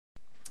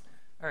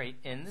Alright,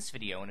 in this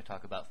video I want to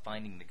talk about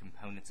finding the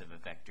components of a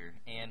vector,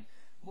 and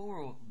what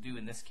we'll do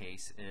in this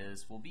case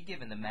is we'll be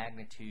given the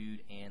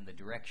magnitude and the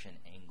direction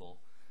angle,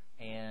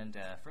 and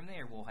from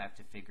there we'll have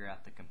to figure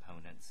out the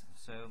components.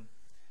 So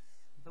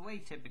the way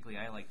typically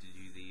I like to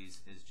do these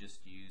is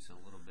just use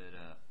a little bit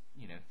of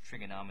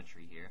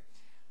trigonometry here.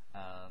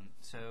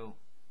 So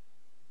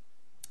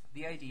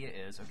the idea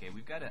is, okay,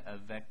 we've got a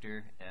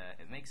vector,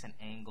 it makes an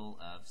angle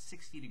of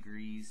 60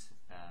 degrees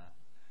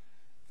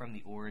from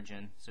the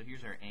origin. So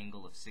here's our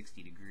angle of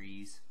 60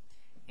 degrees,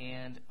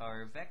 and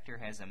our vector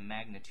has a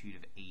magnitude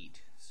of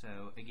 8. So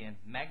again,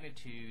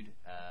 magnitude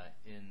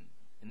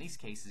in these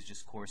cases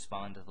just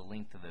correspond to the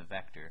length of the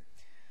vector.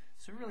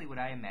 So really what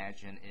I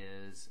imagine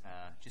is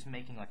just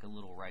making like a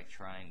little right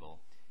triangle,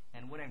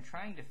 and what I'm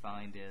trying to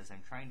find is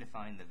I'm trying to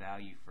find the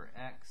value for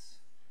x,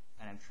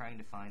 and I'm trying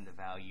to find the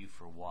value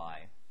for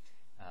y.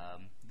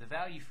 The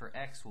value for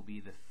x will be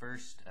the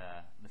first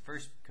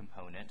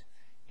component,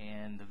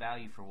 and the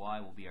value for y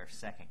will be our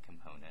second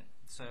component.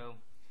 So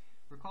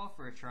recall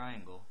for a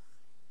triangle,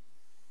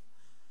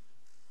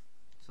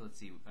 so let's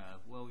see,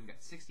 well, we've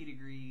got 60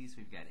 degrees,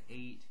 we've got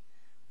 8,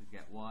 we've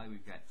got y,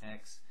 we've got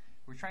x.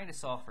 We're trying to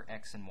solve for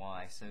x and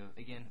y. So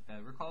again,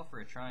 recall for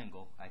a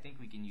triangle, I think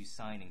we can use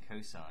sine and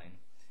cosine.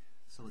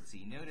 So let's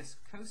see, notice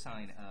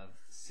cosine of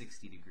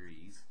 60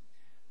 degrees.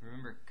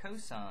 Remember,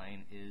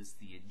 cosine is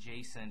the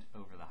adjacent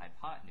over the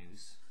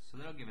hypotenuse, so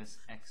that'll give us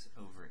x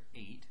over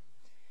 8.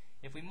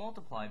 If we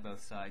multiply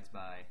both sides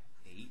by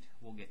 8,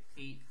 we'll get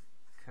 8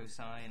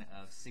 cosine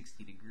of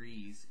 60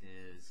 degrees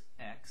is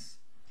x.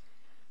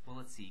 Well,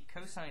 let's see,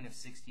 cosine of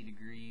 60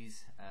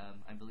 degrees,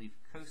 I believe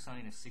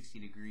cosine of 60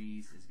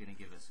 degrees is going to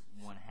give us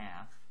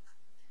 1/2.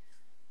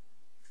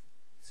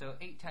 So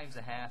 8 times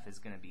a half is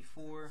going to be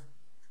 4.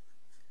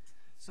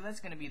 So that's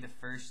going to be the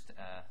first,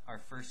 our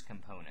first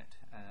component.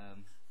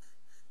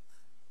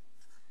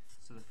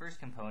 So the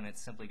first component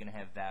is simply going to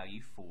have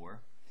value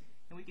 4.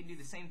 And we can do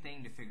the same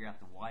thing to figure out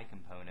the y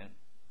component.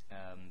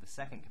 The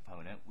second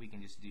component, we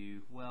can just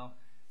do, well,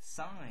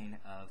 sine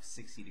of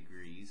 60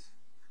 degrees.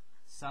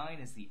 Sine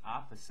is the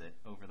opposite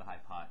over the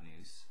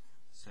hypotenuse,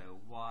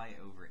 so y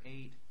over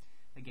 8.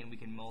 Again, we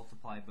can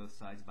multiply both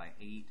sides by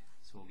 8,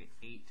 so we'll get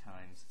 8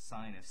 times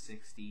sine of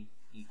 60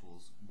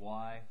 equals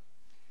y.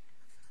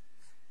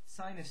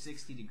 Sine of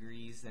 60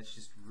 degrees, that's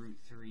just root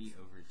 3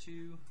 over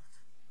 2.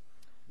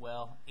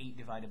 Well, 8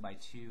 divided by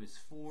 2 is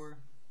 4.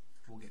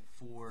 We'll get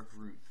 4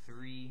 root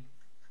 3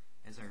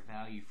 as our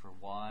value for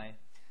y.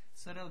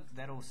 So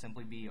that'll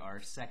simply be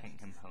our second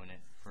component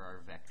for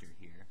our vector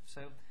here.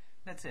 So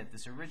that's it.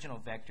 This original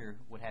vector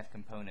would have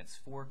components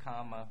 4,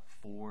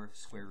 4,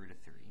 square root of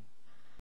 3.